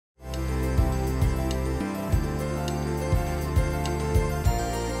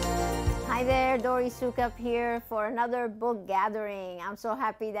there, Dori Soukup here for another book gathering. I'm so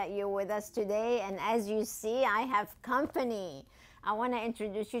happy that you're with us today, and as you see, I have company. I want to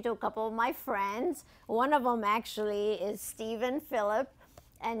introduce you to a couple of my friends. One of them actually is Stephen Phillip,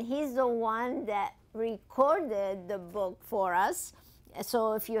 and he's the one that recorded the book for us.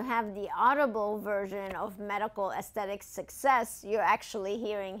 So if you have the audible version of Medical Aesthetic Success, you're actually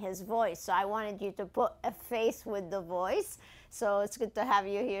hearing his voice. So I wanted you to put a face with the voice. So it's good to have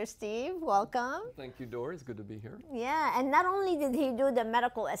you here, Steve. Welcome. Thank you, Dori. It's good to be here. Yeah, and not only did he do the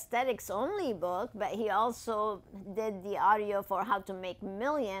medical aesthetics only book, but he also did the audio for How to Make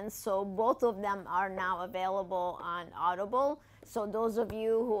Millions. So both of them are now available on Audible. So those of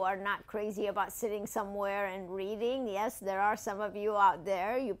you who are not crazy about sitting somewhere and reading, yes, there are some of you out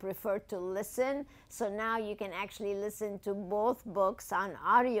there, you prefer to listen. So now you can actually listen to both books on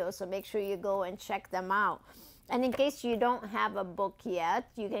audio. So make sure you go and check them out. And in case you don't have a book yet,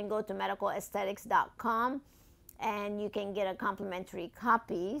 you can go to medicalaesthetics.com and you can get a complimentary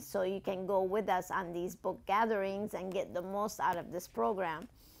copy. So you can go with us on these book gatherings and get the most out of this program.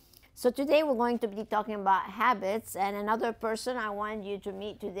 So today we're going to be talking about habits, and another person I wanted you to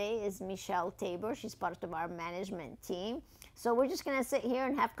meet today is Michele Tabor. She's part of our management team. So we're just going to sit here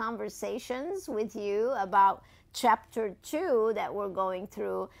and have conversations with you about chapter 2 that we're going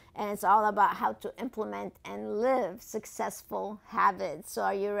through, and it's all about how to implement and live successful habits. So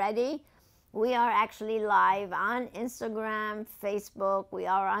are you ready? We are actually live on Instagram, Facebook, we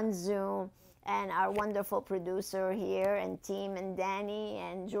are on Zoom, and our wonderful producer here and team and Danny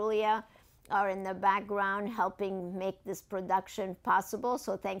and Julia are in the background helping make this production possible.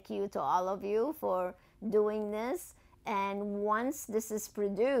 So thank you to all of you for doing this. And once this is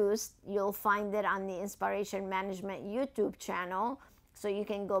produced, you'll find it on the Inspiration Management YouTube channel, so you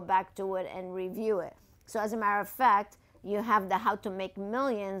can go back to it and review it. So as a matter of fact, you have the How to Make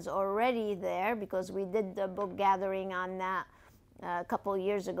Millions already there, because we did the book gathering on that a couple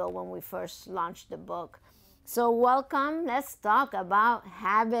years ago when we first launched the book. So welcome. Let's talk about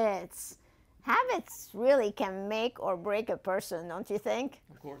habits. Habits really can make or break a person, don't you think?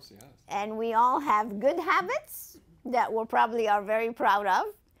 Of course, yes. And we all have good habits that we probably are very proud of,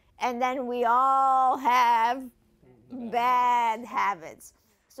 and then we all have bad habits.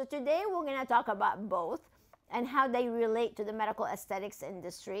 So today we're going to talk about both and how they relate to the medical aesthetics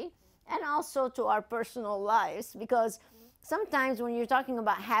industry and also to our personal lives, because sometimes when you're talking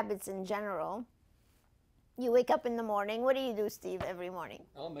about habits in general, you wake up in the morning. What do you do, Steve, every morning?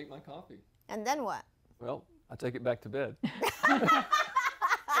 I'll make my coffee. And then what? Well, I take it back to bed.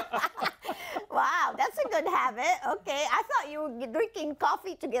 Wow, that's a good habit. Okay, I thought you were drinking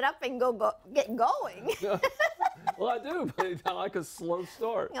coffee to get up and get going. Well, I do, but I like a slow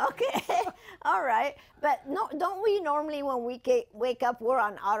start. Okay, all right. But no, don't we normally, when we wake up, we're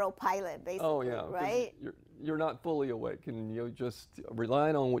on autopilot, basically, Oh, yeah. right? You're not fully awake, and you're just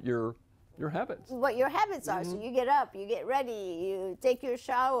relying on what your habits. What your habits are. So you get up, you get ready, you take your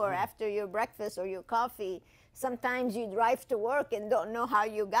shower after your breakfast or your coffee. Sometimes you drive to work and don't know how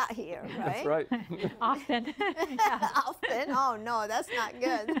you got here, right? That's right. Often. Often? Oh, no, that's not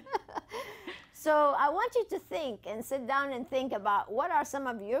good. So I want you to think and sit down and think about what are some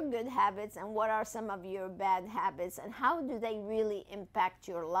of your good habits and what are some of your bad habits, and how do they really impact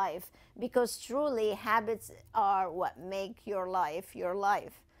your life? Because truly, habits are what make your life your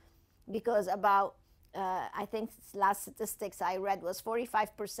life. Because about I think last statistics I read was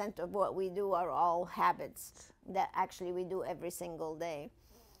 45% of what we do are all habits that actually we do every single day.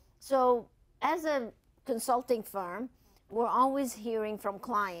 So as a consulting firm, we're always hearing from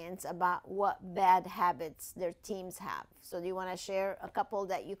clients about what bad habits their teams have. So do you want to share a couple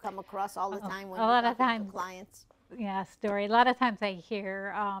that you come across all the time when you're talking to clients? Yes, Dori. A lot of times I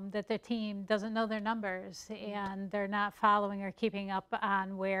hear that the team doesn't know their numbers and they're not following or keeping up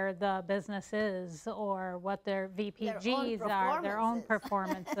on where the business is or what their VPGs are, their own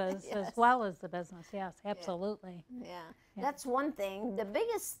performances, Yes. as well as the business. Yes, absolutely. Yeah, that's one thing. The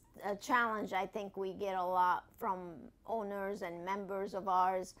biggest challenge I think we get a lot from owners and members of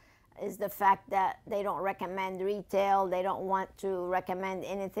ours is the fact that they don't recommend retail. They don't want to recommend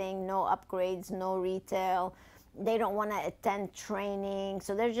anything, no upgrades, no retail. They don't want to attend training,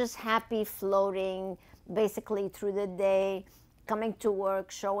 so they're just happy floating basically through the day, coming to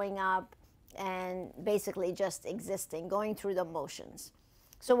work, showing up, and basically just existing, going through the motions.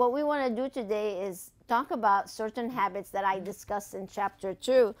 So what we want to do today is talk about certain habits that I discussed in chapter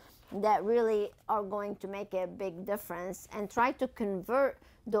 2 that really are going to make a big difference, and try to convert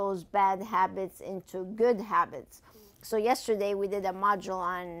those bad habits into good habits. So yesterday we did a module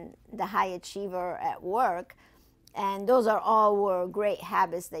on the high achiever at work. And those are all were great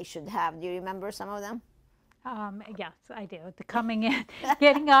habits they should have. Do you remember some of them? Yes, I do. The coming in,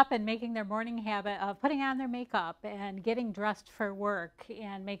 getting up and making their morning habit of putting on their makeup and getting dressed for work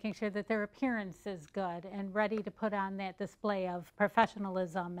and making sure that their appearance is good and ready to put on that display of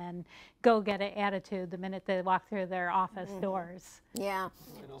professionalism and go get an attitude the minute they walk through their office doors. Yeah.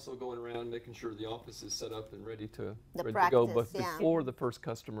 And also going around making sure the office is set up and ready to Practice, go, but yeah. before the first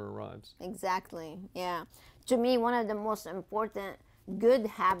customer arrives. Exactly. Yeah. To me, one of the most important good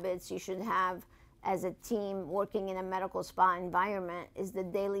habits you should have as a team working in a medical spa environment is the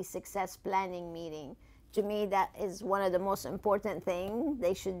daily success planning meeting. To me, that is one of the most important things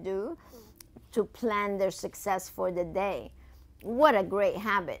they should do to plan their success for the day. What a great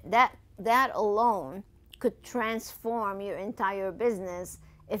habit. That alone could transform your entire business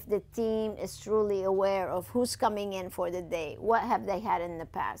if the team is truly aware of who's coming in for the day. What have they had in the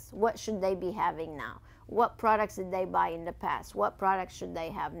past? What should they be having now? What products did they buy in the past? What products should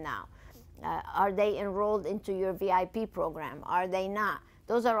they have now? Are they enrolled into your VIP program? Are they not?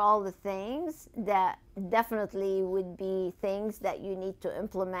 Those are all the things that definitely would be things that you need to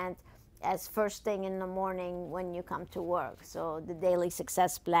implement as first thing in the morning when you come to work. So the daily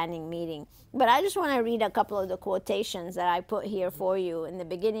success planning meeting. But I just want to read a couple of the quotations that I put here for you in the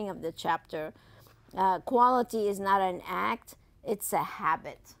beginning of the chapter. Quality is not an act, it's a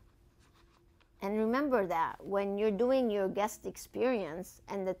habit. And remember that when you're doing your guest experience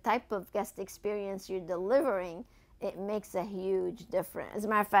and the type of guest experience you're delivering, it makes a huge difference. As a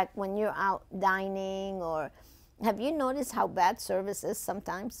matter of fact, when you're out dining, or have you noticed how bad service is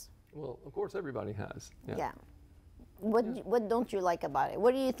sometimes? Well, of course, everybody has. Yeah. What don't you like about it?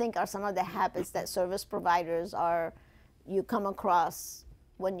 What do you think are some of the habits that service providers you come across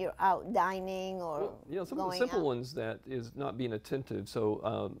when you're out dining or some of the simple ones that is not being attentive.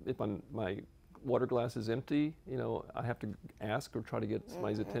 So if my water glass is empty, I have to ask or try to get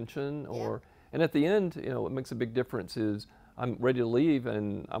somebody's attention, and at the end, what makes a big difference is I'm ready to leave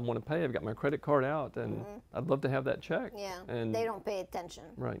and I want to pay. I've got my credit card out and I'd love to have that check. Yeah, and they don't pay attention.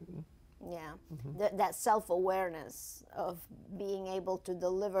 Right. Yeah, that self-awareness of being able to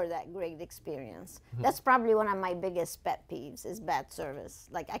deliver that great experience. That's probably one of my biggest pet peeves is bad service.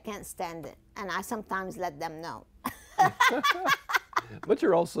 Like, I can't stand it, and I sometimes let them know. But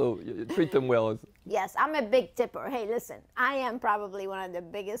you treat them well. Yes, I'm a big tipper. Hey, listen, I am probably one of the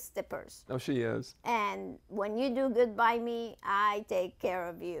biggest tippers. Oh, she is. And when you do good by me, I take care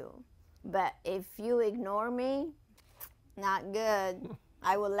of you. But if you ignore me, not good.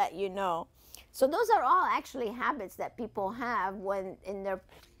 I will let you know. So those are all actually habits that people have when in their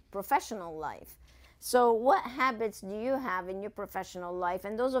professional life. So what habits do you have in your professional life?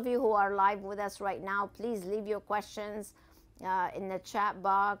 And those of you who are live with us right now, please leave your questions in the chat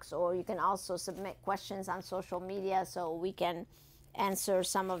box, or you can also submit questions on social media so we can answer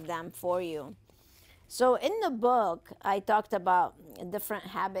some of them for you. So in the book, I talked about different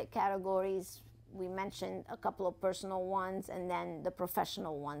habit categories. We mentioned a couple of personal ones and then the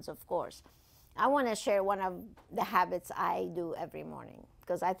professional ones, of course. I want to share one of the habits I do every morning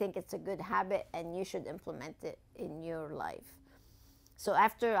because I think it's a good habit and you should implement it in your life. So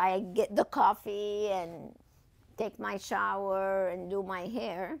after I get the coffee and take my shower and do my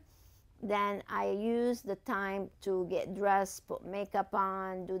hair, then I use the time to get dressed, put makeup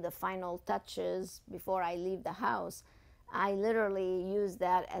on, do the final touches before I leave the house. I literally use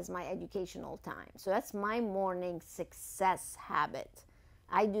that as my educational time. So that's my morning success habit.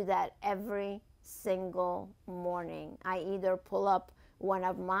 I do that every single morning. I either pull up one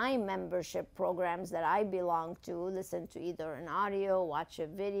of my membership programs that I belong to, listen to either an audio, watch a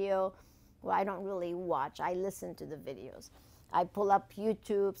video. Well, I don't really watch, I listen to the videos. I pull up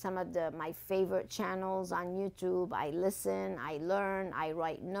YouTube, some of my favorite channels on YouTube. I listen, I learn, I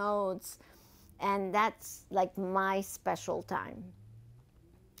write notes. And that's like my special time.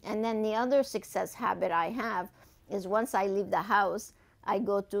 And then the other success habit I have is once I leave the house, I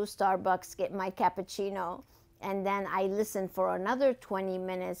go to Starbucks, get my cappuccino, and then I listen for another 20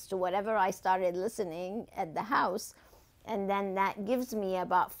 minutes to whatever I started listening at the house. And then that gives me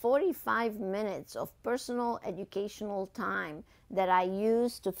about 45 minutes of personal educational time that I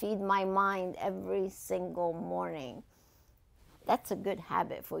use to feed my mind every single morning. That's a good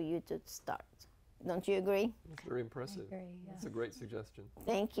habit for you to start. Don't you agree? That's very impressive. I agree, yeah. That's a great suggestion.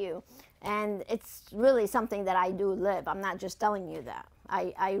 Thank you. And it's really something that I do live. I'm not just telling you that.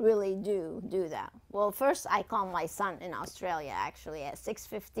 I really do that. Well, first I call my son in Australia actually at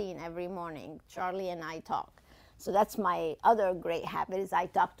 6:15 every morning. Charlie and I talk. So that's my other great habit is I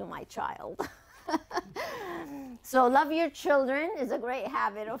talk to my child. So love your children is a great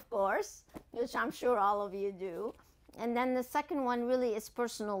habit, of course. which I'm sure all of you do. And then the second one really is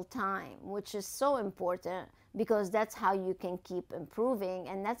personal time, which is so important because that's how you can keep improving,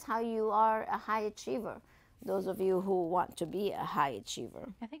 and that's how you are a high achiever. Those of you who want to be a high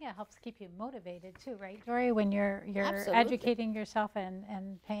achiever. I think it helps keep you motivated too, right, Dori? When you're Absolutely. educating yourself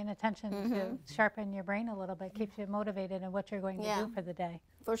and paying attention to sharpen your brain a little bit, keeps you motivated in what you're going to do for the day.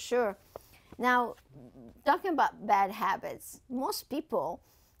 For sure. Now, talking about bad habits, most people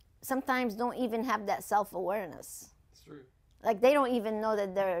sometimes don't even have that self-awareness. It's true. Like they don't even know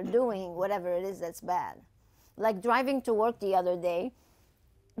that they're doing whatever it is that's bad. Like driving to work the other day,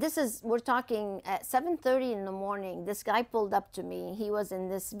 we're talking at 7:30 in the morning, this guy pulled up to me. He was in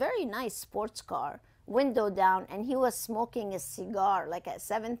this very nice sports car, window down, and he was smoking a cigar like at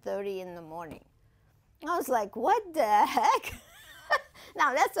 7:30 in the morning. I was like, what the heck?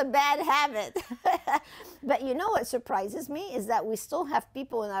 Now that's a bad habit. But you know what surprises me is that we still have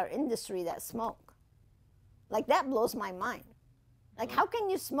people in our industry that smoke. Like that blows my mind. Like how can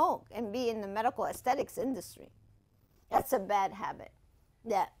you smoke and be in the medical aesthetics industry? That's a bad habit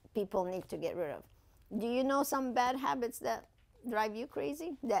that people need to get rid of. Do you know some bad habits that drive you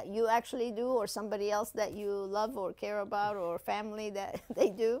crazy that you actually do, or somebody else that you love or care about, or family that they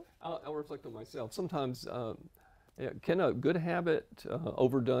do? I'll reflect on myself. Sometimes can a good habit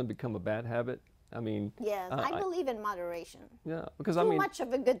overdone become a bad habit? I mean, yes, I believe in moderation. Yeah, because too much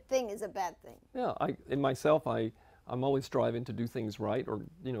of a good thing is a bad thing. Yeah, in myself, I'm always striving to do things right, or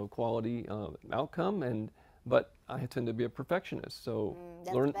quality outcome, but I tend to be a perfectionist. So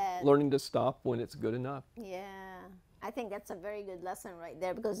learning to stop when it's good enough. Yeah, I think that's a very good lesson right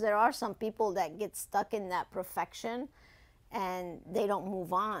there, because there are some people that get stuck in that perfection, and they don't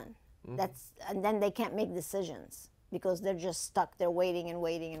move on. And then they can't make decisions because they're just stuck. They're waiting and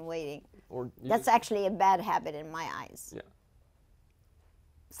waiting and waiting. That's actually a bad habit in my eyes. Yeah.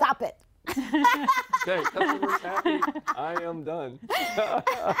 Stop it. Okay, customer's happy. I am done.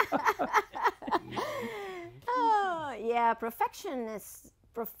 Oh, yeah,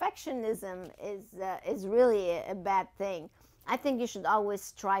 perfectionism is really a bad thing. I think you should always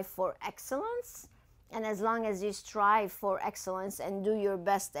strive for excellence. And as long as you strive for excellence and do your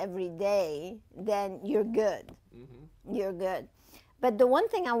best every day, then you're good. You're good. But the one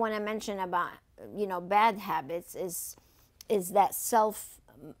thing I want to mention about, bad habits is that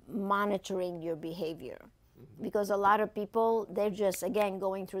self-monitoring your behavior. Because a lot of people, they're just, again,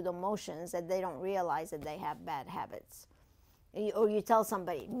 going through the motions that they don't realize that they have bad habits. Or you tell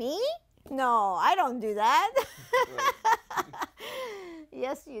somebody, me? No, I don't do that.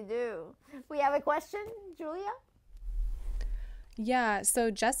 Yes, you do. We have a question, Julia? Yeah,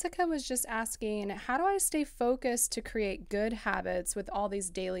 so Jessica was just asking, how do I stay focused to create good habits with all these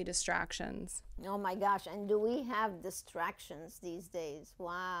daily distractions? Oh my gosh, and do we have distractions these days?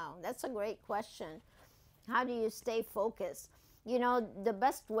 Wow, that's a great question. How do you stay focused? The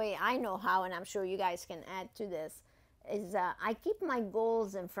best way I know how, and I'm sure you guys can add to this, is I keep my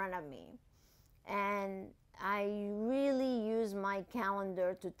goals in front of me. And I really use my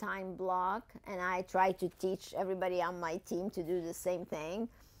calendar to time block, and I try to teach everybody on my team to do the same thing,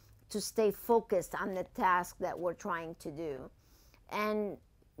 to stay focused on the task that we're trying to do. And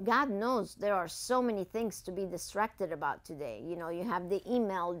God knows there are so many things to be distracted about today. You have the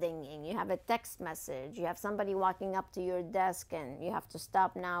email dinging, you have a text message, you have somebody walking up to your desk and you have to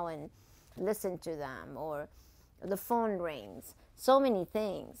stop now and listen to them, or the phone rings, so many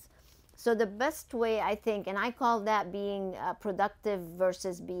things. So the best way, I think, and I call that being productive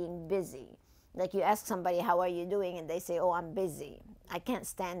versus being busy. Like you ask somebody, how are you doing? And they say, oh, I'm busy. I can't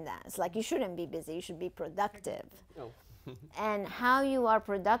stand that. It's like, you shouldn't be busy. You should be productive. No. And how you are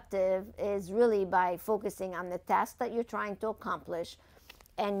productive is really by focusing on the task that you're trying to accomplish.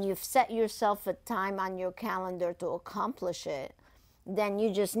 And you've set yourself a time on your calendar to accomplish it. Then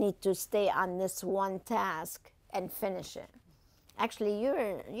you just need to stay on this one task and finish it. Actually,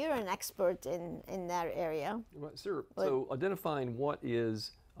 you're an expert in that area. Right, sure. So identifying what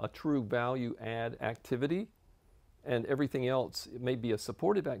is a true value add activity, and everything else, it may be a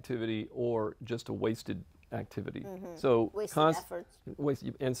supportive activity or just a wasted activity. So wasted efforts.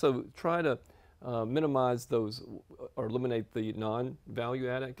 And so try to minimize those or eliminate the non-value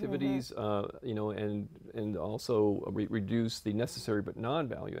add activities, and also reduce the necessary but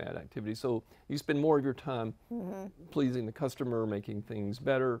non-value add activities. So you spend more of your time pleasing the customer, making things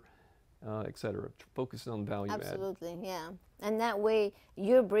better, et cetera. Focusing on value add. Absolutely, yeah. And that way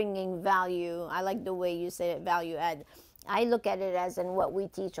you're bringing value. I like the way you say it, value add. I look at it as, and what we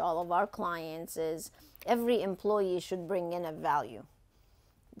teach all of our clients is, every employee should bring in a value.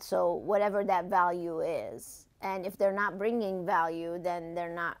 So whatever that value is, And if they're not bringing value, then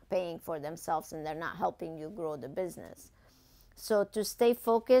they're not paying for themselves and they're not helping you grow the business. So to stay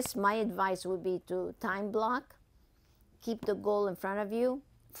focused, my advice would be to time block, keep the goal in front of you,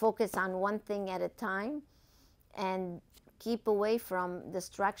 focus on one thing at a time, and keep away from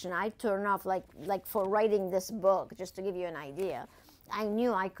distraction. I turn off, like for writing this book, just to give you an idea, I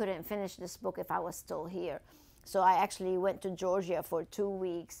knew I couldn't finish this book if I was still here. So I actually went to Georgia for 2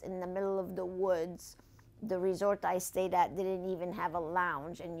 weeks in the middle of the woods. The resort I stayed at didn't even have a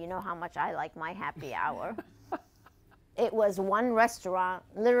lounge, and you know how much I like my happy hour. It was one restaurant.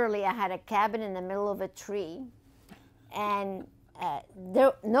 Literally, I had a cabin in the middle of a tree, and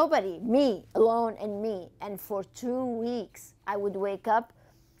there nobody, me alone and me. And for 2 weeks, I would wake up,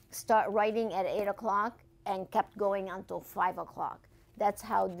 start writing at 8 o'clock, and kept going until 5 o'clock. That's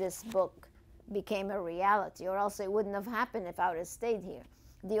how this book became a reality, or else it wouldn't have happened if I would have stayed here.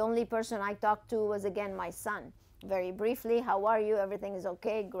 The only person I talked to was, again, my son. Very briefly, how are you? Everything is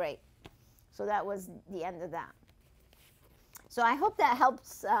okay? Great. So that was the end of that. So I hope that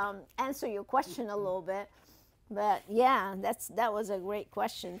helps answer your question a little bit. But yeah, that was a great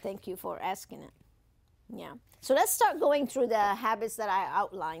question. Thank you for asking it. Yeah. So let's start going through the habits that I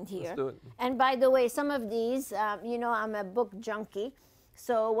outlined here. Let's do it. And by the way, some of these, you know, I'm a book junkie.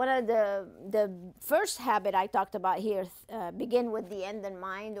 So one of the first habit I talked about here, begin with the end in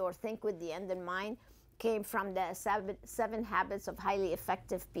mind, or think with the end in mind, came from the 7 Habits of Highly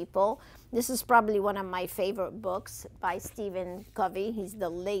Effective People. This is probably one of my favorite books by Stephen Covey. He's the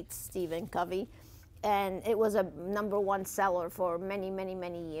late Stephen Covey. And it was a #1 seller for many, many,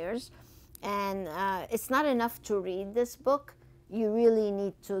 many years. And it's not enough to read this book. You really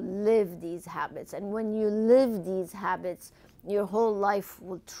need to live these habits. And when you live these habits, your whole life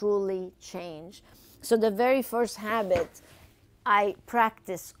will truly change. So the very first habit I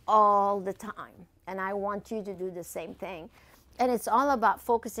practice all the time. And I want you to do the same thing. And it's all about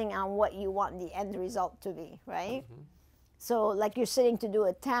focusing on what you want the end result to be, right? Mm-hmm. So like you're sitting to do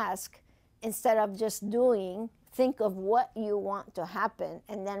a task, instead of just doing, think of what you want to happen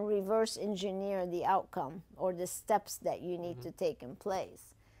and then reverse engineer the outcome or the steps that you need to take in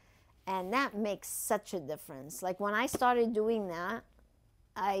place. And that makes such a difference. Like when I started doing that,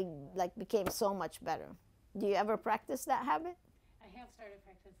 I became so much better. Do you ever practice that habit? I have started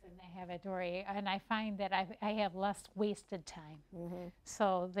practicing the habit, Dori, and I find that I have less wasted time. Mm-hmm.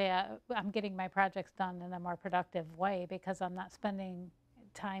 So that I'm getting my projects done in a more productive way because I'm not spending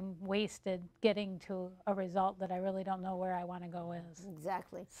time wasted getting to a result that I really don't know where I want to go is.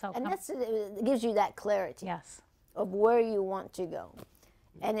 Exactly. So and it gives you that clarity. Yes. Of where you want to go.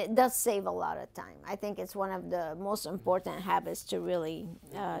 And it does save a lot of time. I think it's one of the most important habits to really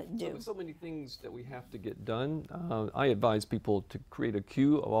do. With so many things that we have to get done, I advise people to create a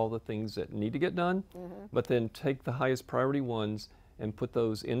queue of all the things that need to get done, but then take the highest priority ones and put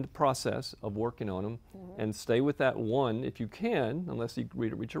those in the process of working on them, and stay with that one if you can, unless you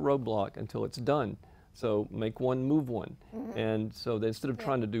reach a roadblock, until it's done. So make one, move one. And so that instead of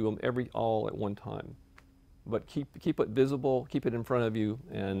trying to do them all at one time. But keep it visible, keep it in front of you,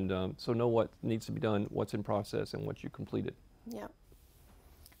 and so know what needs to be done, what's in process, and what you completed. Yeah.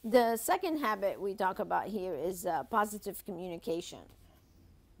 The second habit we talk about here is positive communication,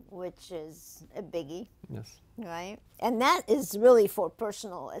 which is a biggie. Yes. Right? And that is really for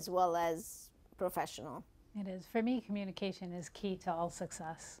personal as well as professional. It is. For me, communication is key to all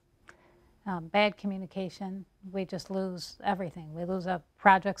success. Bad communication, we just lose everything. We lose our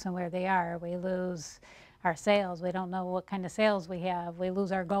projects and where they are. We lose our sales. We don't know what kind of sales we have. We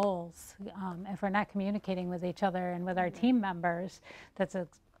lose our goals. If we're not communicating with each other and with our team members,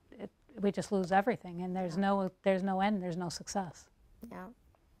 we just lose everything. And there's no end. There's no success. Yeah.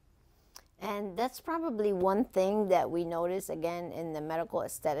 And that's probably one thing that we notice, again, in the medical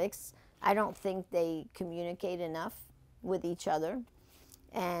aesthetics. I don't think they communicate enough with each other.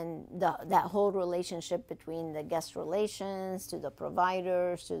 And that whole relationship between the guest relations, to the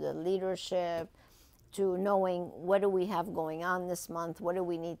providers, to the leadership, to knowing what do we have going on this month, what do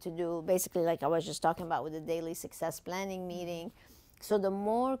we need to do, basically like I was just talking about with the daily success planning meeting. So the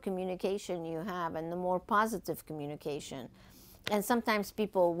more communication you have and the more positive communication, and sometimes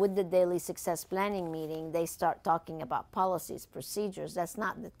people with the daily success planning meeting, they start talking about policies, procedures. That's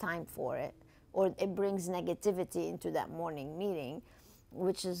not the time for it, or it brings negativity into that morning meeting,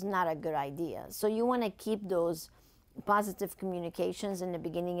 which is not a good idea. So you want to keep those positive communications in the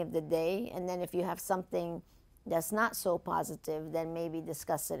beginning of the day, and then if you have something that's not so positive, then maybe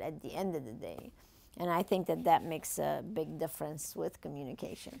discuss it at the end of the day. And I think that makes a big difference with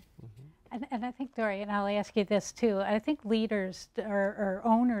communication. And I think, Dori, and I'll ask you this too, I think leaders or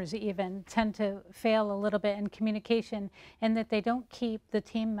owners even tend to fail a little bit in communication in that they don't keep the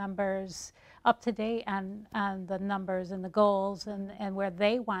team members up to date on the numbers and the goals and where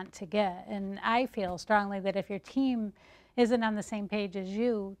they want to get. And I feel strongly that if your team isn't on the same page as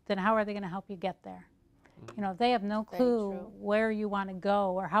you, then how are they going to help you get there? You know, if they have no clue where you want to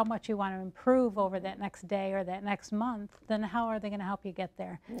go or how much you want to improve over that next day or that next month, then how are they going to help you get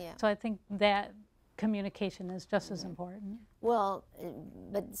there? Yeah. So I think that communication is just as important. Well,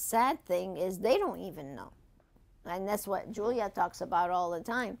 but the sad thing is they don't even know. And that's what Julia talks about all the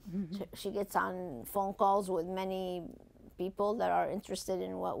time. She gets on phone calls with many people that are interested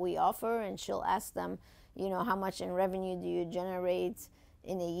in what we offer, and she'll ask them, you know, how much in revenue do you generate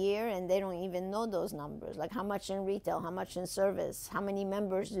in a year, and they don't even know those numbers. Like how much in retail, how much in service, how many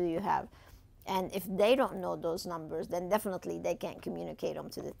members do you have? And if they don't know those numbers, then definitely they can't communicate them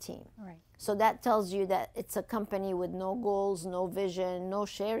to the team. Right. So that tells you that it's a company with no goals, no vision, no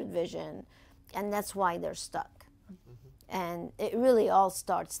shared vision, and that's why they're stuck. And it really all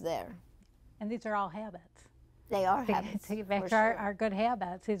starts there. And these are all habits. They are habits. To get back to our good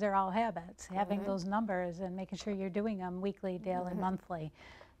habits, these are all habits. Having those numbers and making sure you're doing them weekly, daily, monthly.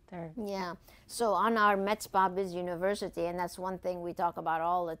 Yeah. So on our Met Spa Biz University, and that's one thing we talk about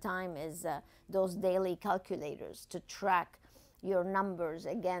all the time, is those daily calculators to track your numbers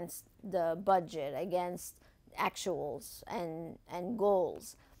against the budget, against actuals and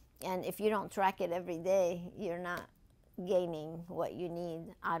goals. And if you don't track it every day, you're not gaining what you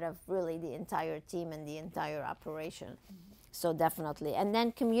need out of really the entire team and the entire operation. So definitely. And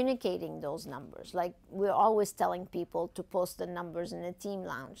then communicating those numbers. Like we're always telling people to post the numbers in the team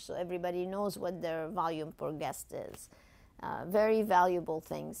lounge so everybody knows what their volume per guest is. Very valuable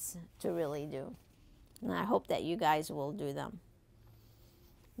things to really do. And I hope that you guys will do them.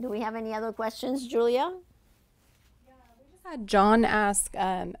 Do we have any other questions, Julia? John asked,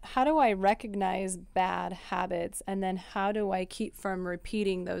 how do I recognize bad habits, and then how do I keep from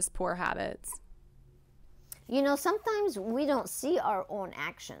repeating those poor habits? You know, sometimes we don't see our own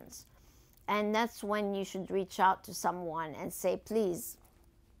actions, and that's when you should reach out to someone and say, please,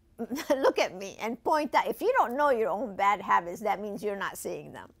 look at me, and point out. If you don't know your own bad habits, that means you're not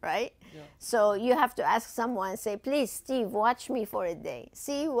seeing them, right? Yeah. So you have to ask someone and say, please, Steve, watch me for a day.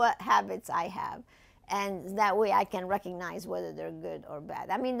 See what habits I have. And that way I can recognize whether they're good or bad.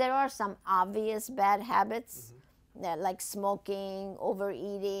 I mean, there are some obvious bad habits, that like smoking,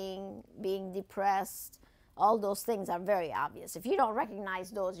 overeating, being depressed. All those things are very obvious. If you don't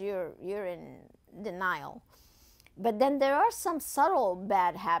recognize those, you're in denial. But then there are some subtle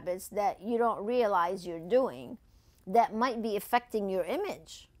bad habits that you don't realize you're doing that might be affecting your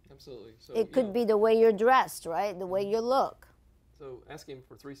image. Absolutely. So, it could be the way you're dressed, right? The way you look. So asking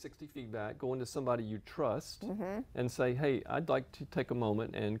for 360 feedback, going to somebody you trust and say, hey, I'd like to take a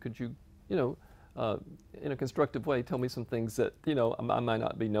moment, and could you, in a constructive way, tell me some things that, I might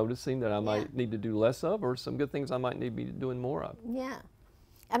not be noticing, that I might need to do less of, or some good things I might need to be doing more of. Yeah.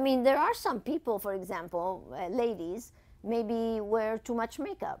 I mean, there are some people, for example, ladies, maybe wear too much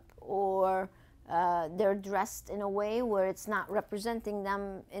makeup, or they're dressed in a way where it's not representing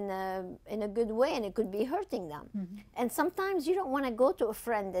them in a good way, and it could be hurting them. And sometimes you don't want to go to a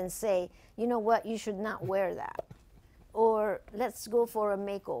friend and say, you know what, you should not wear that, or let's go for a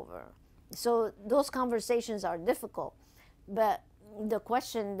makeover. So those conversations are difficult, but the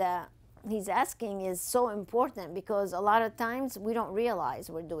question that he's asking is so important, because a lot of times we don't realize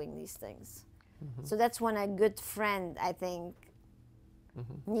we're doing these things. So that's when a good friend, I think,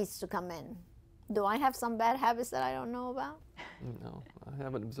 needs to come in. Do I have some bad habits that I don't know about? No, I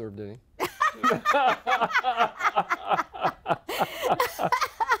haven't observed any.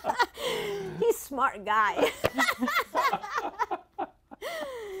 He's a smart guy.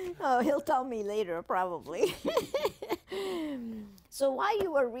 Oh, he'll tell me later, probably. So while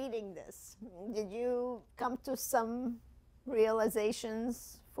you were reading this, did you come to some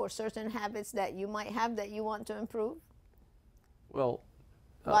realizations for certain habits that you might have that you want to improve? Well,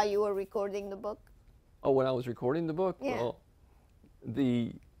 while you were recording the book? Oh, when I was recording the book? Yeah. Well,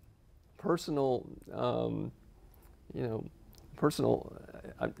 the personal, I'm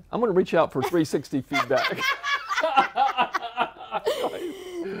going to reach out for 360 feedback.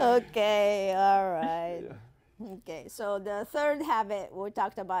 Okay, all right. Yeah. Okay, so the third habit we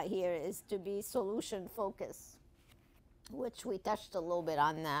talked about here is to be solution focused, which we touched a little bit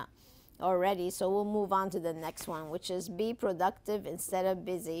on that already, so we'll move on to the next one, which is be productive instead of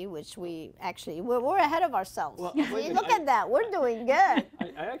busy, which we're ahead of ourselves. Well, look at that, we're doing good.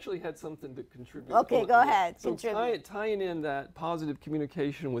 I actually had something to contribute. Okay, go ahead. So Contribute. tying in that positive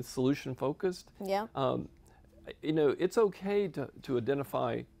communication with solution focused, Yeah. you know, it's okay to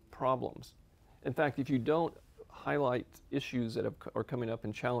identify problems. In fact, if you don't highlight issues that are coming up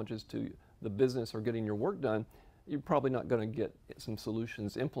and challenges to the business or getting your work done, you're probably not going to get some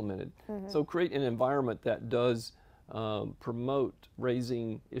solutions implemented. So create an environment that does promote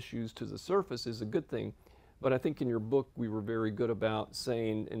raising issues to the surface is a good thing. But I think in your book, we were very good about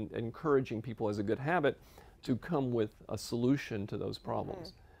saying and encouraging people as a good habit to come with a solution to those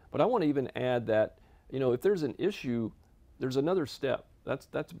problems. But I want to even add that, you know, if there's an issue, there's another step.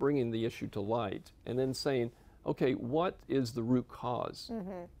 That's bringing the issue to light and then saying, okay, what is the root cause?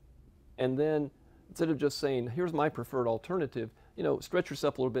 And then instead of just saying, here's my preferred alternative, you know, stretch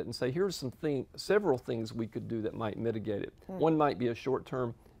yourself a little bit and say, here's several things we could do that might mitigate it. One might be a short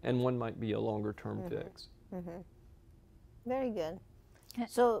term and one might be a longer term fix. Very good.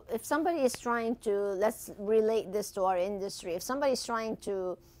 So if somebody is trying to, let's relate this to our industry, if somebody's trying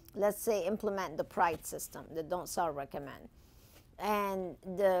to, let's say, implement the PRIDE system, the don't sell, recommend, and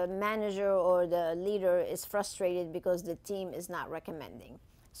the manager or the leader is frustrated because the team is not recommending.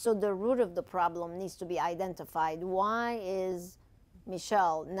 So the root of the problem needs to be identified. Why is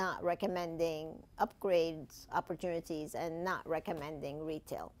Michele not recommending upgrades opportunities and not recommending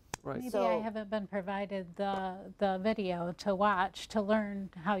retail? Right. Maybe So- I haven't been provided the video to watch to learn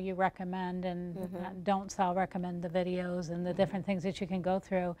how you recommend and don't sell recommend the videos and the different things that you can go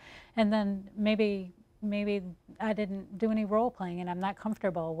through. And then maybe I didn't do any role playing and I'm not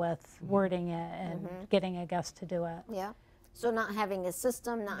comfortable with wording it and getting a guest to do it. Yeah. So not having a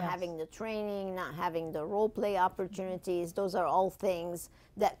system, not Yes. having the training, not having the role play opportunities, those are all things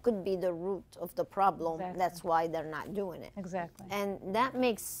that could be the root of the problem. Exactly. That's why they're not doing it. Exactly. And that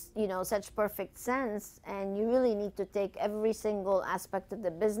makes, you know, such perfect sense. And you really need to take every single aspect of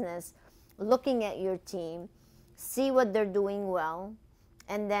the business, looking at your team, see what they're doing well,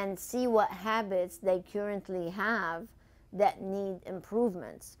 and then see what habits they currently have that need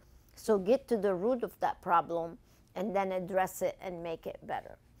improvements. So get to the root of that problem and then address it and make it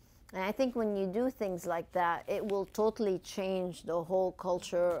better. And I think when you do things like that, it will totally change the whole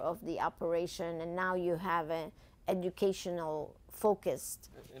culture of the operation. And now you have an educational focused,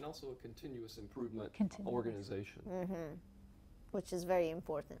 And also a continuous improvement Continuous. organization. which is very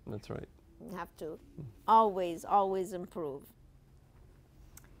important. That's right. You have to always improve.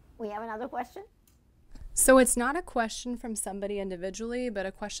 We have another question? So it's not a question from somebody individually, but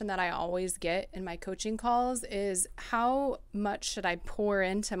a question that I always get in my coaching calls is how much should I pour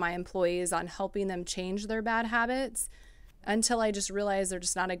into my employees on helping them change their bad habits until I just realize they're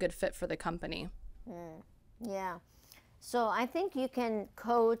just not a good fit for the company? Yeah. So I think you can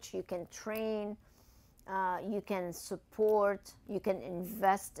coach, you can train, you can support, you can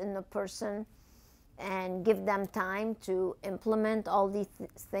invest in the person and give them time to implement all these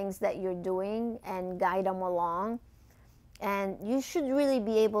things that you're doing and guide them along. And you should really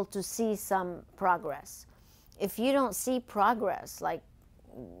be able to see some progress. If you don't see progress, like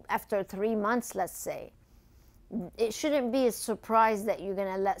after 3 months, let's say, it shouldn't be a surprise that you're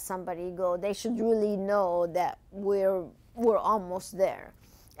gonna let somebody go. They should really know that we're almost there.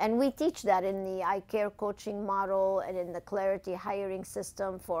 And we teach that in the I Care coaching model and in the Clarity hiring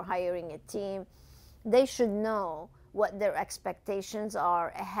system for hiring a team. They should know what their expectations are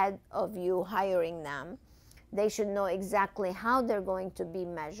ahead of you hiring them. They should know exactly how they're going to be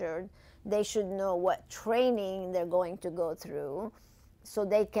measured. They should know what training they're going to go through so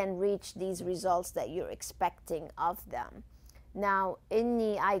they can reach these results that you're expecting of them. Now, in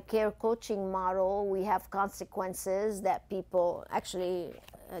the I Care coaching model, we have consequences that people, actually,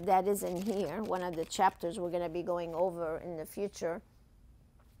 that is in here, one of the chapters we're going to be going over in the future.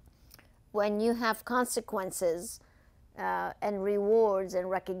 When you have consequences and rewards and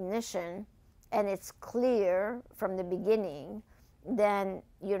recognition, and it's clear from the beginning, then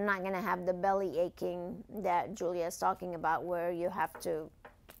you're not going to have the belly aching that Julia is talking about, where you have to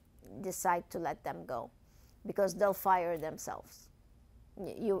decide to let them go, because they'll fire themselves.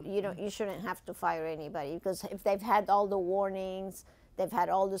 You shouldn't have to fire anybody, because if they've had all the warnings, they've had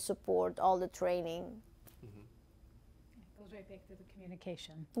all the support, all the training. It goes right back to the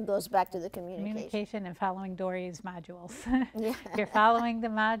communication. It goes back to the communication. Communication and following Dori's modules. Yeah. If you're following the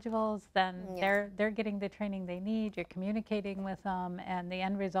modules, then Yeah. they're getting the training they need. You're communicating with them, and the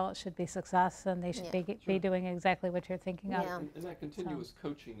end result should be success. And they should be doing exactly what you're thinking of. Yeah. And that continuous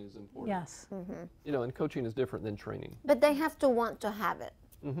coaching is important. Yes. You know, and coaching is different than training. But they have to want to have it.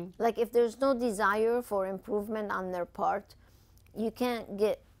 Like if there's no desire for improvement on their part, you can't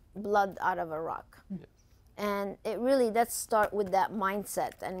get blood out of a rock. And it really, let's start with that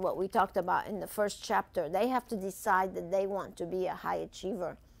mindset and what we talked about in the first chapter. They have to decide that they want to be a high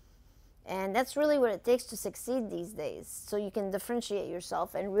achiever. And that's really what it takes to succeed these days, so you can differentiate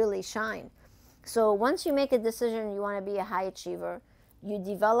yourself and really shine. So once you make a decision you want to be a high achiever, you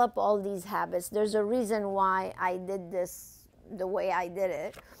develop all these habits. There's a reason why I did this the way I did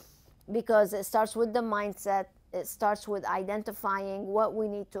it, because it starts with the mindset. It starts with identifying what we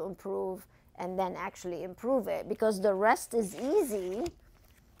need to improve and then actually improve it, because the rest is easy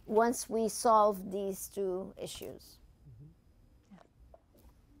once we solve these two issues.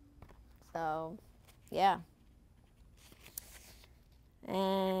 So, yeah.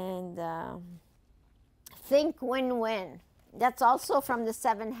 And think win-win. That's also from the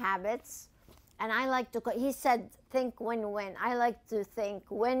 7 habits. And I like to, he said think win-win. I like to think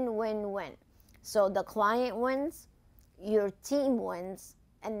win-win-win. So the client wins, your team wins,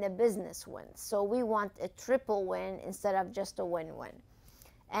 and the business wins. So we want a triple win instead of just a win-win.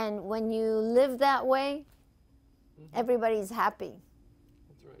 And when you live that way, everybody's happy.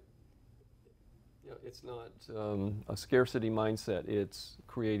 It's not a scarcity mindset. It's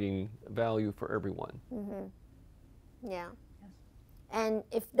creating value for everyone. Yeah. And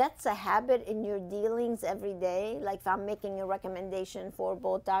if that's a habit in your dealings every day, like if I'm making a recommendation for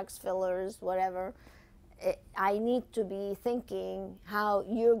Botox, fillers, whatever, I need to be thinking how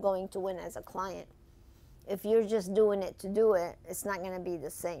you're going to win as a client. If you're just doing it to do it, it's not going to be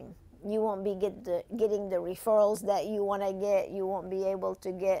the same. You won't be getting the referrals that you want to get. You won't be able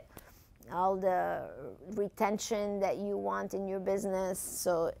to get all the retention that you want in your business,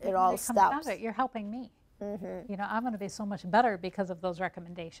 so it all stops. You're helping me. You know, I'm going to be so much better because of those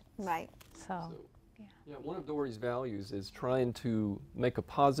recommendations. Right. So yeah, one of Dori's values is trying to make a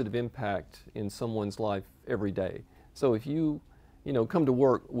positive impact in someone's life every day. So if you come to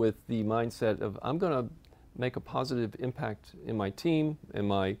work with the mindset of I'm going to make a positive impact in my team and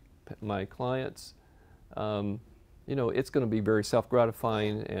my clients, it's going to be very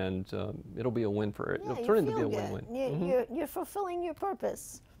self-gratifying, and it'll be a win for it. It'll turn into be a win-win. You're fulfilling your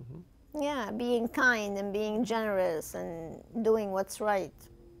purpose. Yeah, being kind and being generous and doing what's right.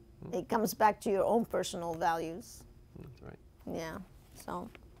 It comes back to your own personal values. That's right. Yeah, so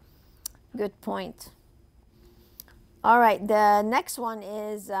good point. All right, the next one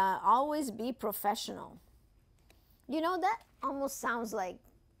is always be professional. You know, that almost sounds like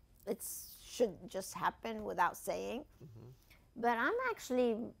it should just happen without saying. But I'm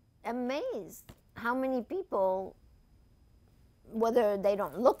actually amazed how many people, whether they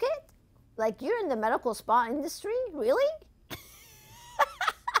don't look it, like you're in the medical spa industry, really?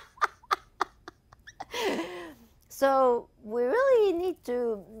 So we really need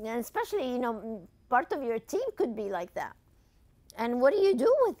to, and especially, part of your team could be like that. And what do you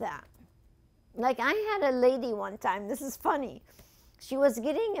do with that? Like I had a lady one time, this is funny. She was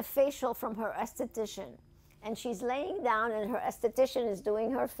getting a facial from her esthetician, and she's laying down and her esthetician is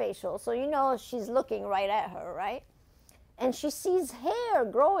doing her facial. So she's looking right at her, right? And she sees hair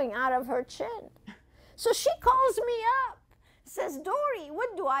growing out of her chin. So she calls me up, says, Dori,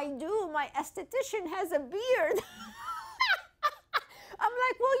 what do I do? My esthetician has a beard. I'm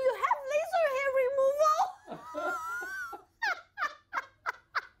like, well, you have laser hair removal?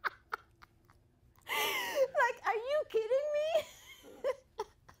 Like, are you kidding me?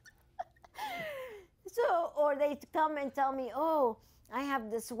 Or they come and tell me, oh, I have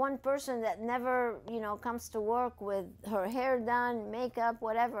this one person that never, comes to work with her hair done, makeup,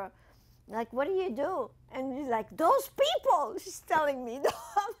 whatever. Like, what do you do? And she's like, those people, she's telling me.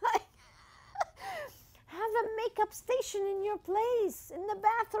 I'm like, have a makeup station in your place, in the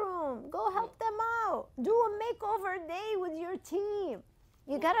bathroom. Go help them out. Do a makeover day with your team.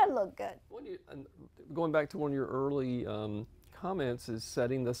 You gotta look good. Going back to one of your early comments is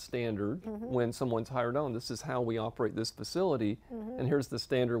setting the standard when someone's hired on. This is how we operate this facility, and here's the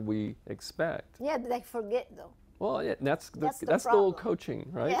standard we expect. Yeah, they forget though. Well, yeah, that's the old coaching,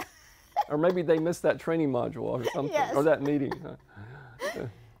 right? Yeah. Or maybe they missed that training module or something, or that meeting.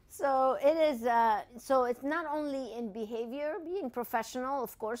 So it is. So it's not only in behavior, being professional.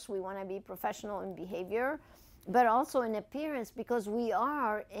 Of course, we want to be professional in behavior, but also in appearance, because we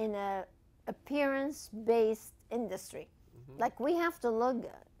are in a appearance-based industry. Like, we have to look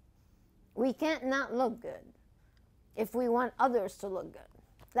good. We can't not look good if we want others to look good.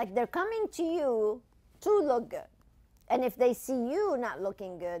 Like, they're coming to you to look good. And if they see you not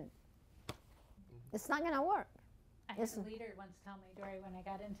looking good, it's not going to work. I had a leader once tell me, Dori, when I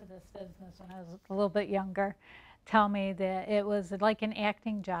got into this business when I was a little bit younger, tell me that it was like an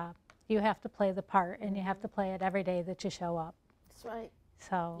acting job. You have to play the part, and you have to play it every day that you show up. That's right.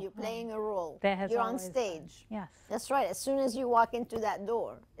 So you're playing a role. that has You're on always stage. been, yes. That's right. As soon as you walk into that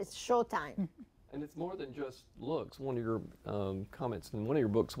door, it's showtime. And it's more than just looks. One of your comments in one of your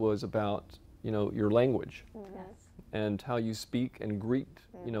books was about, you know, your language and how you speak and greet,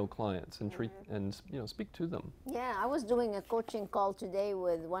 you know, clients and treat and, you know, speak to them. Yeah, I was doing a coaching call today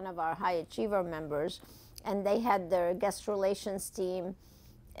with one of our high achiever members, and they had their guest relations team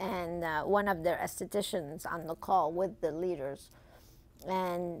and one of their aestheticians on the call with the leaders.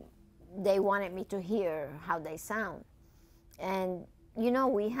 And they wanted me to hear how they sound. And you know,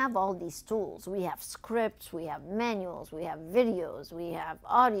 we have all these tools. We have scripts, we have manuals, we have videos, we have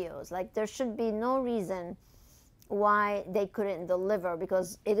audios. Like, there should be no reason why they couldn't deliver,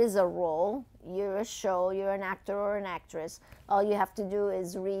 because it is a role. You're a show, you're an actor or an actress. All you have to do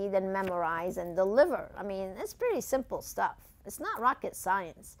is read and memorize and deliver. I mean, it's pretty simple stuff. It's not rocket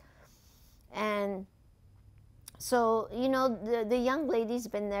science. And so, you know, the young lady's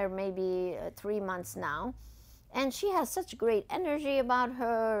been there maybe 3 months now. And she has such great energy about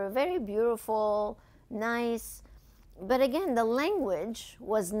her, very beautiful, nice. But again, the language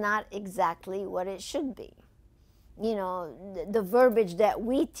was not exactly what it should be. You know, the verbiage that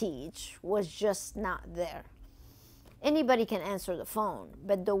we teach was just not there. Anybody can answer the phone,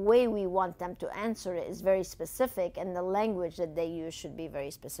 but the way we want them to answer it is very specific, and the language that they use should be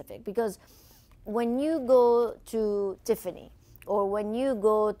very specific. Because when you go to Tiffany or when you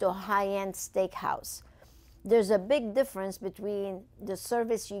go to a high-end steakhouse, there's a big difference between the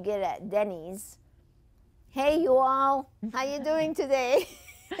service you get at Denny's, hey you all, how you doing today?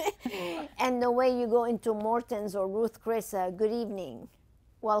 And the way you go into Morton's or Ruth Chris, good evening,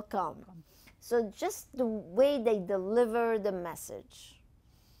 welcome. So just the way they deliver the message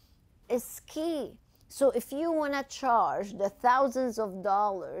is key. So if you want to charge the thousands of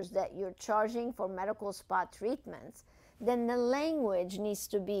dollars that you're charging for medical spa treatments, then the language needs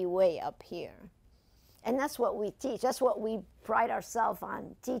to be way up here. And that's what we teach. That's what we pride ourselves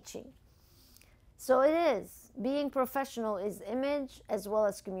on teaching. So it is. Being professional is image as well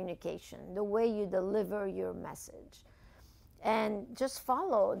as communication, the way you deliver your message. And just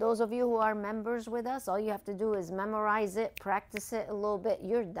follow. Those of you who are members with us, all you have to do is memorize it, practice it a little bit.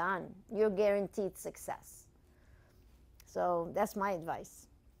 You're done. You're guaranteed success. So that's my advice.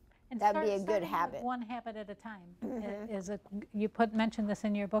 And that'd be a good habit. One habit at a time. You mentioned this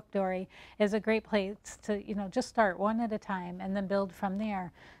in your book, Dori, is a great place to, you know, just start one at a time and then build from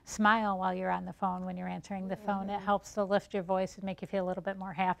there. Smile while you're on the phone when you're answering the phone. It helps to lift your voice and make you feel a little bit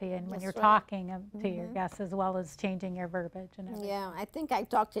more happy. And when you're talking to your guests, as well as changing your verbiage and everything. Yeah, I think I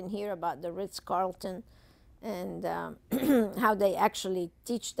talked in here about the Ritz-Carlton and how they actually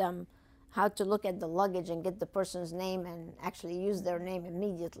teach them how to look at the luggage and get the person's name and actually use their name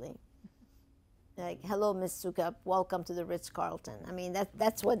immediately. Like, hello, Miss Soukup, welcome to the Ritz-Carlton. I mean,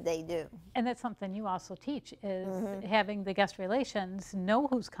 that's what they do. And that's something you also teach, is having the guest relations know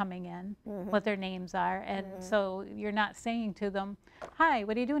who's coming in, what their names are, and so you're not saying to them, hi,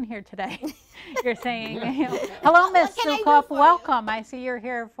 what are you doing here today? You're saying, you know, hello, Miss Soukup, welcome. I see you're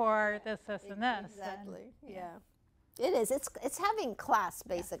here for this, and this. Exactly, yeah. It is. It's having class,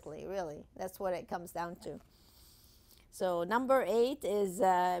 basically, really. That's what it comes down to. So number 8 is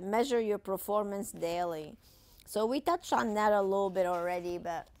measure your performance daily. So we touched on that a little bit already,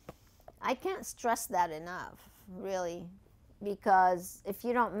 but I can't stress that enough, really, because if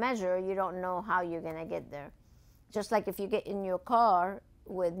you don't measure, you don't know how you're going to get there. Just like if you get in your car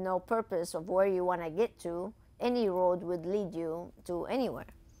with no purpose of where you want to get to, any road would lead you to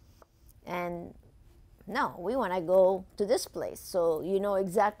anywhere. And no, we want to go to this place, so you know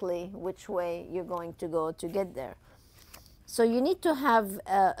exactly which way you're going to go to get there. So you need to have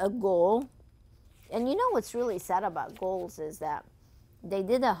a goal. And you know what's really sad about goals is that they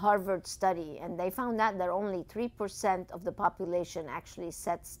did a Harvard study, and they found out that only 3% of the population actually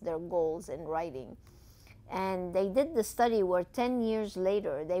sets their goals in writing. And they did the study where 10 years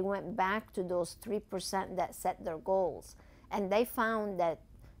later, they went back to those 3% that set their goals. And they found that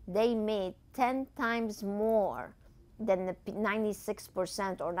they made 10 times more than the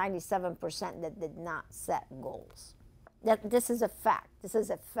 96% or 97% that did not set goals. This is a fact. This is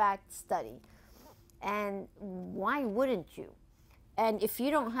a fact study. And why wouldn't you? And if you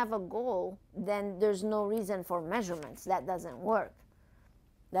don't have a goal, then there's no reason for measurements. That doesn't work.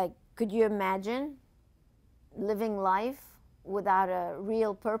 Like, could you imagine living life without a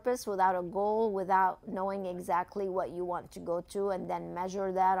real purpose, without a goal, without knowing exactly what you want to go to and then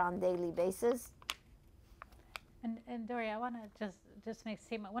measure that on a daily basis? And Dori, I want to just make a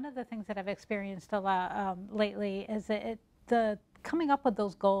statement. One of the things that I've experienced a lot lately is that the coming up with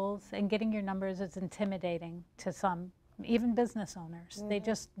those goals and getting your numbers is intimidating to some even business owners. They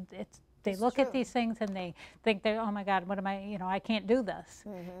just, they look at these things and they think they're, oh my God, what am I, you know, I can't do this.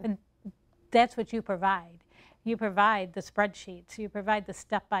 And that's what you provide. You provide the spreadsheets, you provide the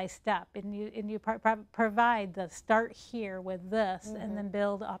step-by-step, and you provide the start here with this and then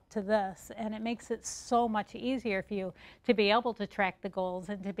build up to this. And it makes it so much easier for you to be able to track the goals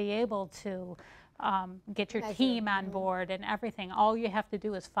and to be able to get your team on board and everything. All you have to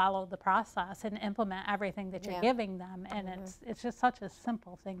do is follow the process and implement everything that you're giving them. And it's just such a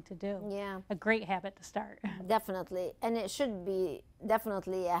simple thing to do. Yeah. A great habit to start. Definitely. And it should be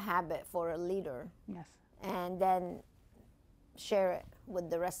definitely a habit for a leader. Yes. And then share it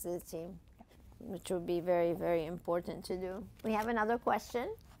with the rest of the team, which would be very, very important to do. We have another question.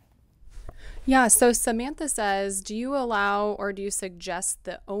 Yeah, so Samantha says, do you allow or do you suggest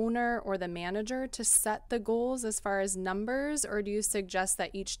the owner or the manager to set the goals as far as numbers, or do you suggest that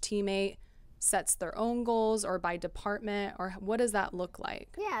each teammate sets their own goals, or by department, or what does that look like?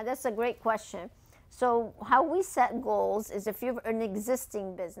 Yeah, that's a great question. So how we set goals is, if you're an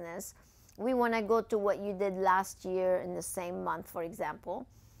existing business, we want to go to what you did last year in the same month, for example,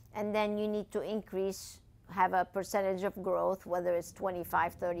 and then you need to increase, have a percentage of growth, whether it's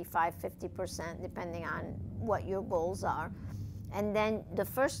 25, 35, 50%, depending on what your goals are. And then the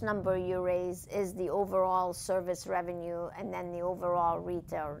first number you raise is the overall service revenue and then the overall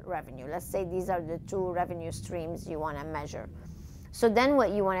retail revenue. Let's say these are the two revenue streams you want to measure. So then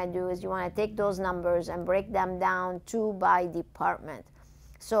what you want to do is you want to take those numbers and break them down by department.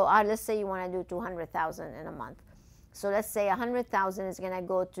 So let's say you want to do 200,000 in a month. So let's say 100,000 is going to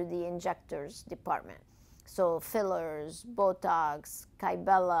go to the injectors department. So fillers, Botox,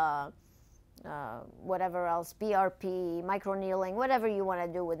 Kybella, whatever else, PRP, microneedling, whatever you want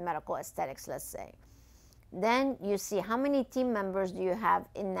to do with medical aesthetics, let's say. Then you see how many team members do you have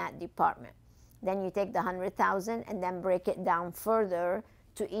in that department. Then you take the 100,000 and then break it down further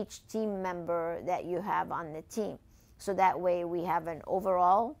to each team member that you have on the team. So that way we have an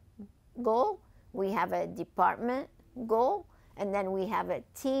overall goal, we have a department goal, and then we have a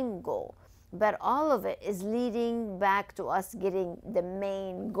team goal. But all of it is leading back to us getting the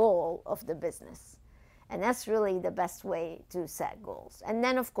main goal of the business. And that's really the best way to set goals. And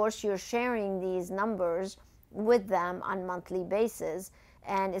then, of course, you're sharing these numbers with them on a monthly basis.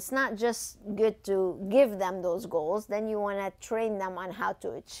 And it's not just good to give them those goals, then you want to train them on how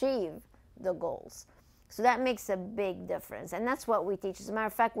to achieve the goals. So that makes a big difference. And that's what we teach. As a matter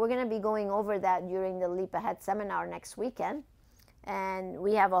of fact, we're going to be going over that during the Leap Ahead seminar next weekend. And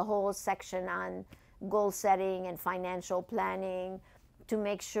we have a whole section on goal setting and financial planning to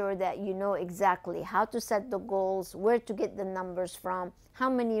make sure that you know exactly how to set the goals, where to get the numbers from, how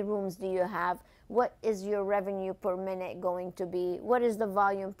many rooms do you have, what is your revenue per minute going to be, what is the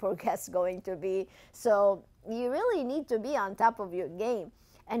volume per guest going to be. So you really need to be on top of your game.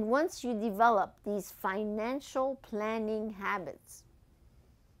 And once you develop these financial planning habits,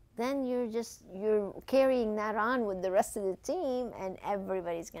 then you're carrying that on with the rest of the team, and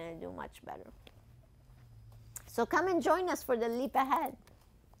everybody's going to do much better. So come and join us for the Leap Ahead.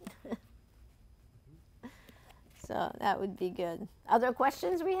 So that would be good. Other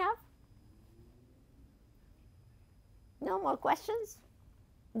questions we have? No more questions?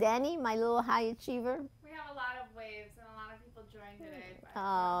 Danny, my little high achiever? We have a lot of waves and a lot of people joined today.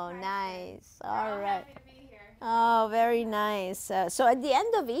 Oh, nice. All right. Happy to be here. Oh, very nice. So at the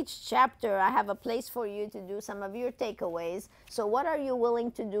end of each chapter, I have a place for you to do some of your takeaways. So what are you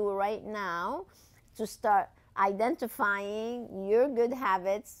willing to do right now to start identifying your good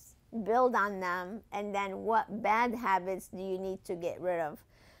habits, build on them, and then what bad habits do you need to get rid of?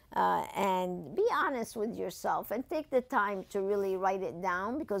 And be honest with yourself and take the time to really write it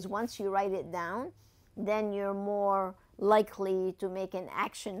down, because once you write it down, then you're more likely to make an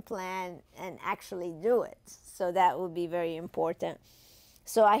action plan and actually do it. So that would be very important.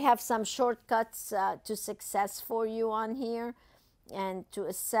 So I have some shortcuts to success for you on here, and to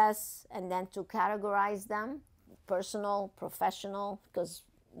assess and then to categorize them, personal, professional, because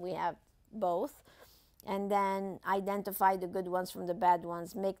we have both. And then identify the good ones from the bad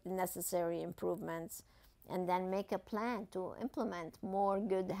ones, make the necessary improvements, and then make a plan to implement more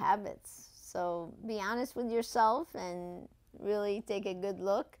good habits. So be honest with yourself and really take a good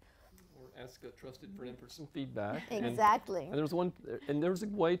look. Or ask a trusted friend for some feedback. Exactly. And there's a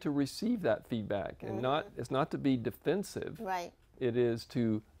way to receive that feedback, and it's not to be defensive. Right. It is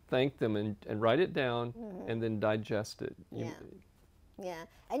to thank them and write it down and then digest it. Yeah,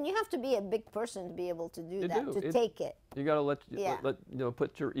 and you have to be a big person to be able to do that, to take it. You got to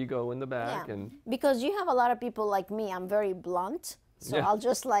put your ego in the back, and because you have a lot of people like me. I'm very blunt, So Yeah. I'll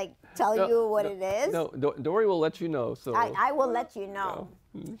just like tell you what it is. No, Dori will let you know. So I will let you know.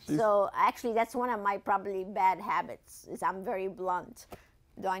 she's- So actually, that's one of my probably bad habits. Is I'm very blunt.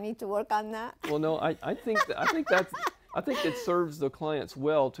 Do I need to work on that? Well, no, I think it serves the clients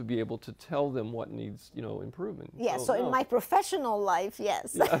well to be able to tell them what needs, improvement. Yeah. So no. in my professional life,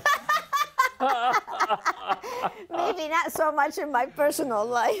 yes. Yeah. Maybe not so much in my personal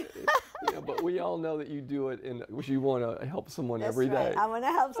life. Yeah, but we all know that you do it in which you want to help someone That's every day. right. I want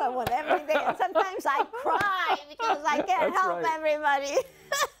to help someone every day, and sometimes I cry because I can't That's help right. everybody.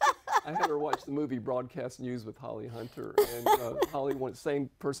 I had her watch the movie Broadcast News with Holly Hunter, and Holly, same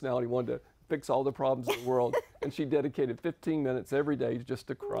personality, wanted to fix all the problems in the world, and she dedicated 15 minutes every day just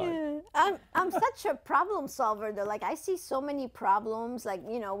to cry. Yeah. I'm such a problem solver though. Like I see so many problems. Like,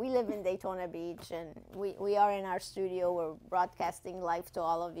 we live in Daytona Beach and we are in our studio. We're broadcasting live to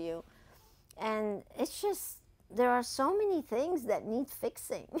all of you. And it's just, there are so many things that need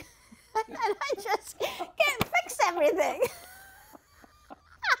fixing. And I just can't fix everything.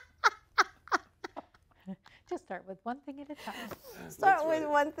 Just start with one thing at a time. Start with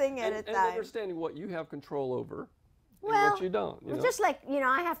one thing at a And time. understanding what you have control over and Well, what you don't. Just like,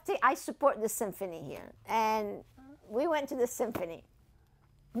 I support the symphony here. And we went to the symphony.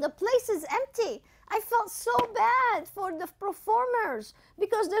 The place is empty. I felt so bad for the performers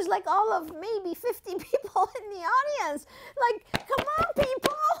because there's like all of maybe 50 people in the audience. Like, come on,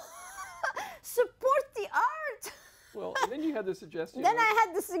 people. Support the art. Well, and then you had the suggestion Then I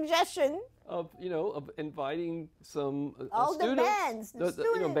had the suggestion. of inviting some All the students, bands, the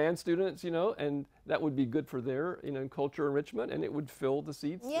students. band students, and that would be good for their culture enrichment, and it would fill the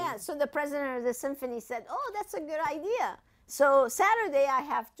seats. Yeah, so the president of the symphony said, oh, that's a good idea. So Saturday I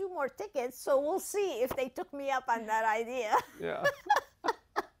have 2 more tickets, so we'll see if they took me up on that idea. Yeah.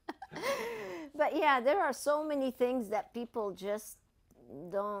 But yeah, there are so many things that people just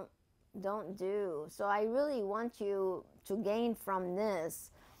don't do. So I really want you to gain from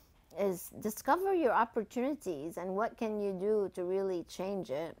this is discover your opportunities and what can you do to really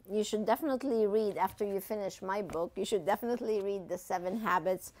change it. You should definitely read, after you finish my book, you should definitely read The 7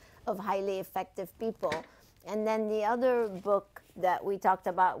 Habits of Highly Effective People. And then the other book that we talked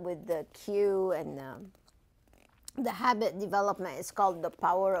about with the cue and the habit development is called The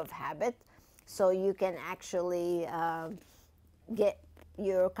Power of Habit. So you can actually get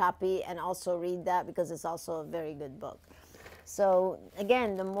your copy and also read that because it's also a very good book. So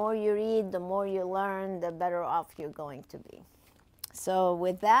again, the more you read, the more you learn, the better off you're going to be. So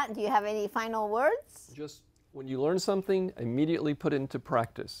with that, do you have any final words? Just when you learn something, immediately put it into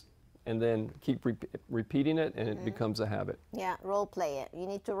practice, and then keep repeating it, and it becomes a habit. Yeah, role play it. You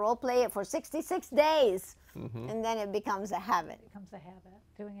need to role play it for 66 days, and then it becomes a habit. It becomes a habit,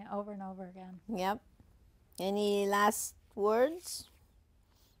 doing it over and over again. Yep. Any last words?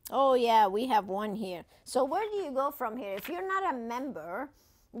 Oh yeah, we have one here. So where do you go from here? If you're not a member,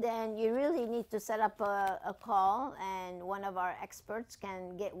 then you really need to set up a call, and one of our experts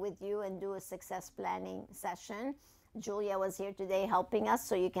can get with you and do a success planning session. Julia was here today helping us,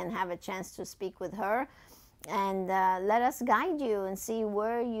 so you can have a chance to speak with her. And let us guide you and see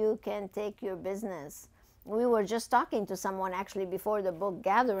where you can take your business. We were just talking to someone actually before the book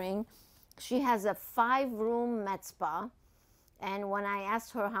gathering. She has a 5-room med spa. And when I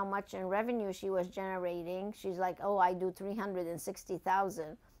asked her how much in revenue she was generating, she's like, oh, I do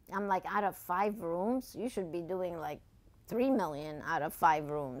 360,000. I'm like, out of 5 rooms? You should be doing like 3 million out of 5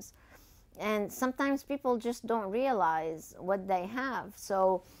 rooms. And sometimes people just don't realize what they have.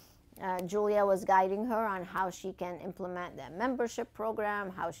 So Julia was guiding her on how she can implement that membership program,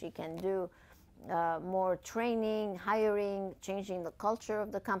 how she can do more training, hiring, changing the culture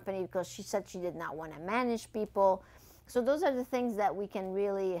of the company, because she said she did not want to manage people. So those are the things that we can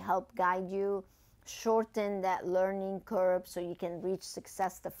really help guide you, shorten that learning curve so you can reach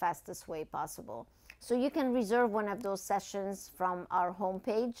success the fastest way possible. So you can reserve one of those sessions from our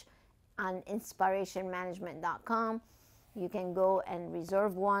homepage on inspirationmanagement.com. You can go and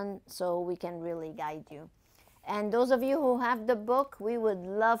reserve one so we can really guide you. And those of you who have the book, we would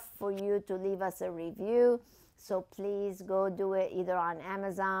love for you to leave us a review. So please go do it either on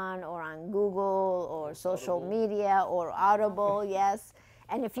Amazon or on Google or social media or Audible, yes.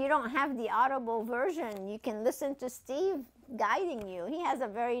 And if you don't have the Audible version, you can listen to Steve guiding you. He has a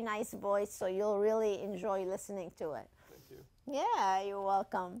very nice voice, so you'll really enjoy listening to it. Thank you. Yeah, you're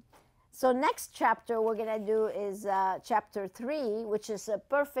welcome. So next chapter we're going to do is chapter 3, which is a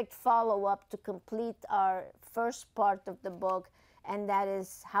perfect follow-up to complete our first part of the book, and that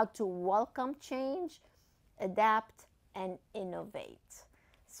is how to welcome change, adapt, and innovate.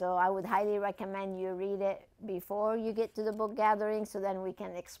 So I would highly recommend you read it before you get to the book gathering, so then we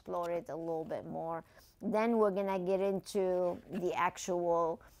can explore it a little bit more. Then we're gonna get into the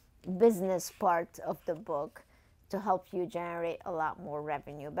actual business part of the book to help you generate a lot more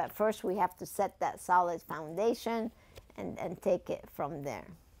revenue. But first we have to set that solid foundation and take it from there.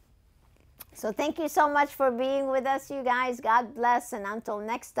 So thank you so much for being with us, you guys. God bless, and until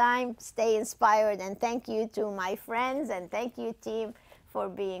next time, stay inspired. And thank you to my friends, and thank you, team, for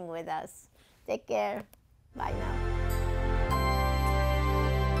being with us. Take care. Bye now.